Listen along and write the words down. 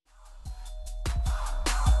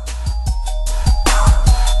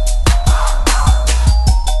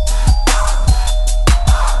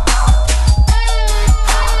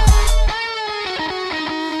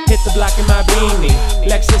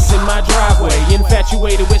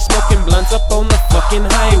infatuated with smoking blunts up on the fucking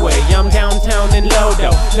highway. I'm downtown in Lodo,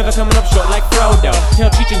 never coming up short like Frodo. Tell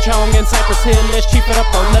Cheech and Chong and Cypress Hill, let's cheap it up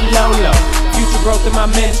on the low. Future growth in my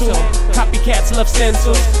mental, copycats love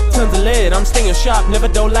stencils. Tons of lead, I'm staying sharp, never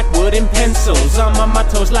dull like wood and pencils. I'm on my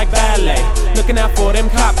toes like ballet, looking out for them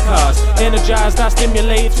cop cars. Energized, I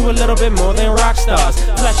stimulate to a little bit more than rock stars.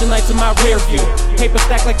 Flashing lights in my rear view, paper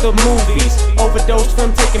stack like the movies. Overdosed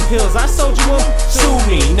from taking pills, I sold you them, sue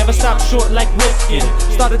me. Never stopped short like Rifkin,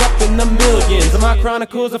 started up in the millions. And my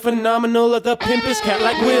chronicles are phenomenal, of the pimp is cat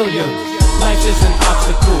like Williams. Life is an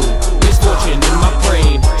obstacle, misfortune in my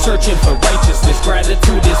brain. Searching for righteousness,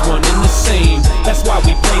 gratitude is one and the same. That's why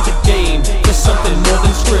we play the game, for something more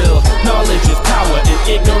than thrill. Knowledge is power and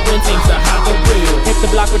ignorance aims to hide the real. Hit the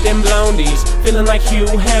block with them blondies, feeling like Hugh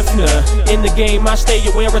Hefner. In the game I stay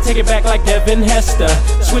aware, I take it back like Devin Hester.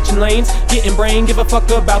 Switching lanes, getting brain, give a fuck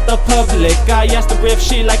about the public. I asked her if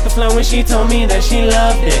she liked the flow and she told me that she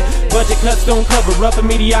loved it. Budget cuts don't cover up a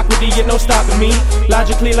mediocrity, you no stopping me.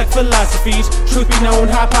 Logically like philosophies, truth be known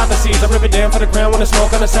hypotheses. I rip it down for the ground when I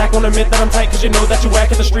smoke on a sack. Won't admit that I'm tight cause you know that you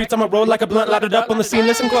whack in the streets. I'ma roll like a blunt, light it up on the scene.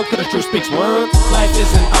 Listen close, cause the truth speaks once. Life is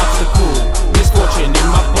an obstacle, misfortune in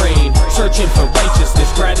my brain. Searching for righteousness,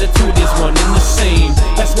 gratitude is one and the same.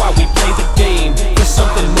 That's why we play the game, for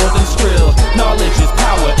something more than thrill. Knowledge is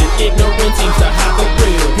power and ignorance aims to hide the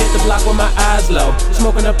real. Hit the block with my eyes low,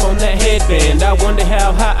 smoking up on that headband. I wonder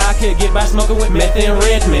how high I could get by smoking with meth and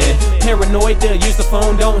Redman. Paranoid, they'll use the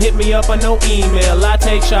phone, don't hit me up on no email. I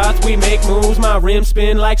take shots, we make moves, my rims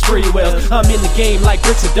spin like spree wheels. I'm in the game like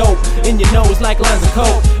bricks of dope, in your nose like lines of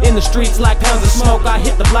coke, in the streets like pounds of smoke. I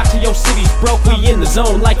hit the block till your city's broke. We in the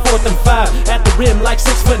zone like 4th and 5, at the rim like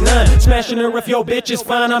 6'9". Smashing her if your bitch is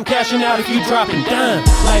fine, I'm cashing out if you dropping dime.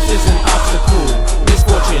 Life is an obstacle,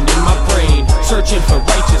 misfortune in my brain. Searching for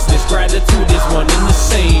righteousness, gratitude is one and the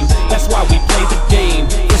same. That's why we play the game,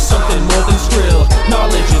 for something more than thrill.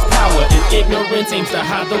 Knowledge is power and ignorance aims to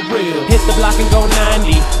hide the real. Hit the block and go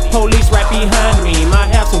 90, police right behind me.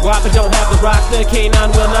 Might have some guap but don't have the rock, the K9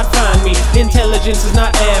 will not find me. Intelligence is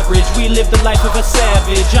not average, we live the life of a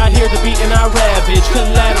savage. I hear the beat and I ravage,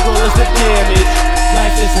 collateral is the damage.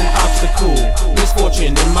 Life is an obstacle,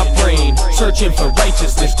 misfortune in my brain. Searching for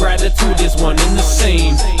righteousness, gratitude is one and the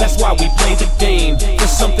same. That's why we play the game, for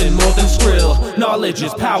something more than thrill. Knowledge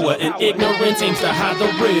is power and ignorance aims to hide the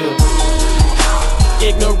real.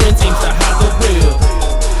 Ignorance aims to hide the real.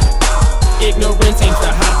 Ignorance aims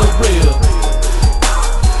to hide the real.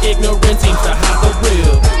 Ignorance aims to hide the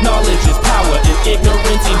real. Knowledge is power and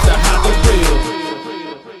ignorance aims to hide the real.